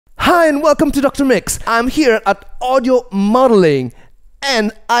Hi and welcome to Dr. Mix. I'm here at Audio Modeling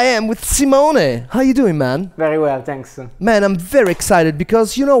and I am with Simone. How you doing, man? Very well, thanks. Man, I'm very excited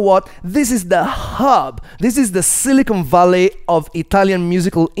because you know what? This is the hub. This is the Silicon Valley of Italian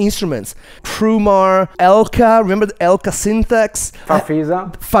musical instruments. Krumar, Elka, remember the Elka syntax?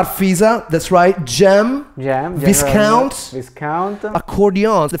 Farfisa. Farfisa, that's right. Gem. Viscount.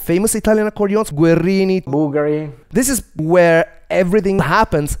 Accordions, the famous Italian accordions. Guerrini. Bulgari. This is where everything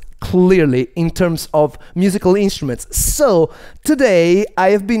happens clearly in terms of musical instruments. So today I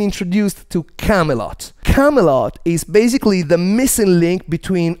have been introduced to Camelot. Camelot is basically the missing link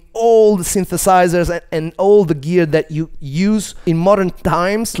between all the synthesizers and all the gear that you use in modern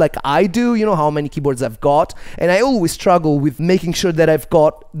times, like I do. You know how many keyboards I've got, and I always struggle with making sure that I've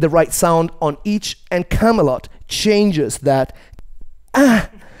got the right sound on each, and Camelot changes that.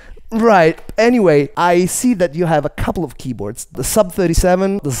 Right, anyway, I see that you have a couple of keyboards, the Sub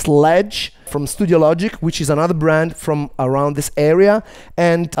 37, the Sledge from Studio Logic, which is another brand from around this area,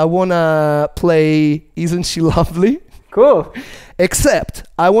 and I wanna play Isn't She Lovely? Cool. Except,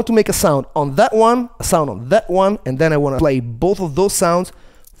 I want to make a sound on that one, a sound on that one, and then I wanna play both of those sounds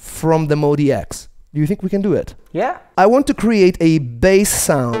from the Multi-X. Do you think we can do it? Yeah. I want to create a bass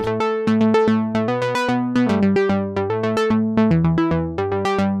sound.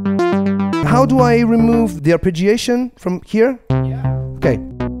 How do I remove the arpeggiation from here? Yeah. Okay.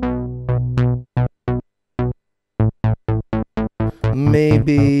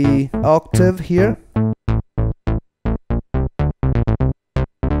 Maybe octave here.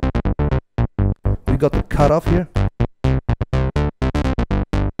 We got the cutoff here.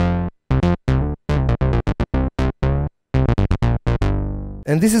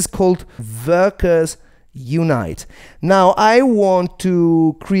 And this is called Workers Unite. Now I want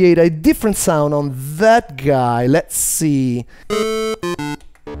to create a different sound on that guy. Let's see.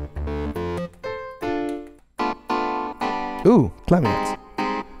 Ooh, clavinets.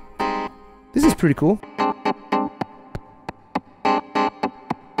 This is pretty cool.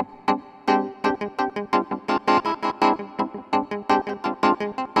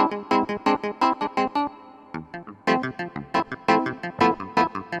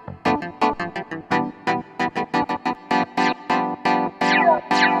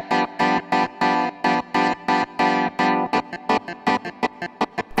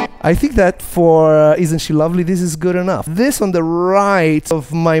 I think that for Isn't She Lovely, this is good enough. This on the right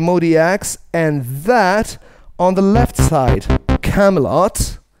of my Multi-X and that on the left side.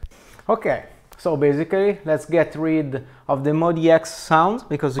 Camelot. Okay, so basically let's get rid of the Multi-X sound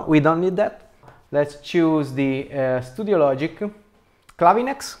because we don't need that. Let's choose the Studio Logic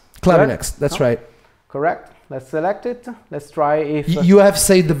Clavinex. Clavinex, that's right. Correct. Let's select it. Let's try if... You have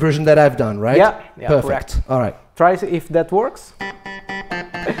saved the version that I've done, right? Yeah, perfect. Correct. All right. Try if that works.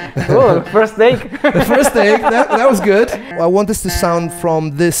 Oh, first take. The first take, that was good. I want this to sound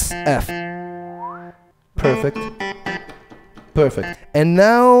from this F. Perfect. Perfect. And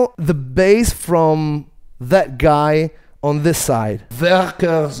now the bass from that guy on this side.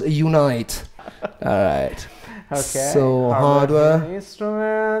 Workers Unite. All right. Okay. So hardware.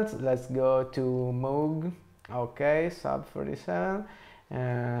 Instrument. Let's go to Moog. Okay, Sub 37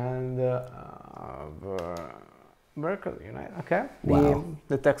 and Workers Unite. Okay. Wow.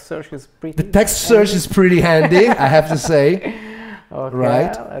 The text search is pretty. The text search is pretty handy, I have to say. Okay.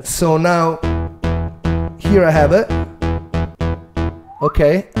 Right. So now here I have it.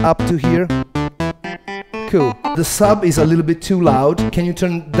 Okay, up to here. Cool. The sub is a little bit too loud. Can you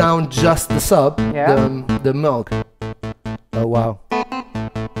turn down just the sub? Yeah. The milk. Oh wow.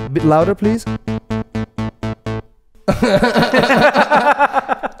 A bit louder, please.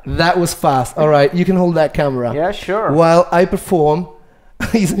 That was fast. All right, you can hold that camera. Yeah, sure. While I perform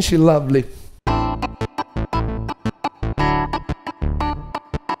Isn't She Lovely?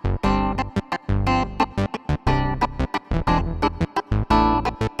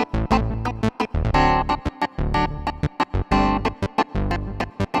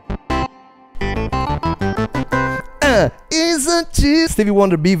 Isn't she? Stevie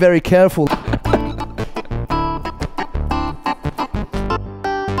Wonder, be very careful.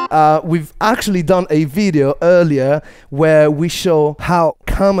 We've actually done a video earlier where we show how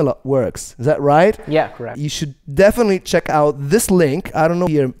Camelot works. Is that right? Yeah, correct. You should definitely check out this link. I don't know,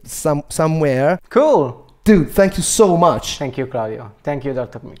 here somewhere. Cool. Dude, thank you so much. Thank you, Claudio. Thank you,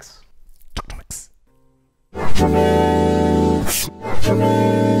 Dr. Mix. Dr. Mix.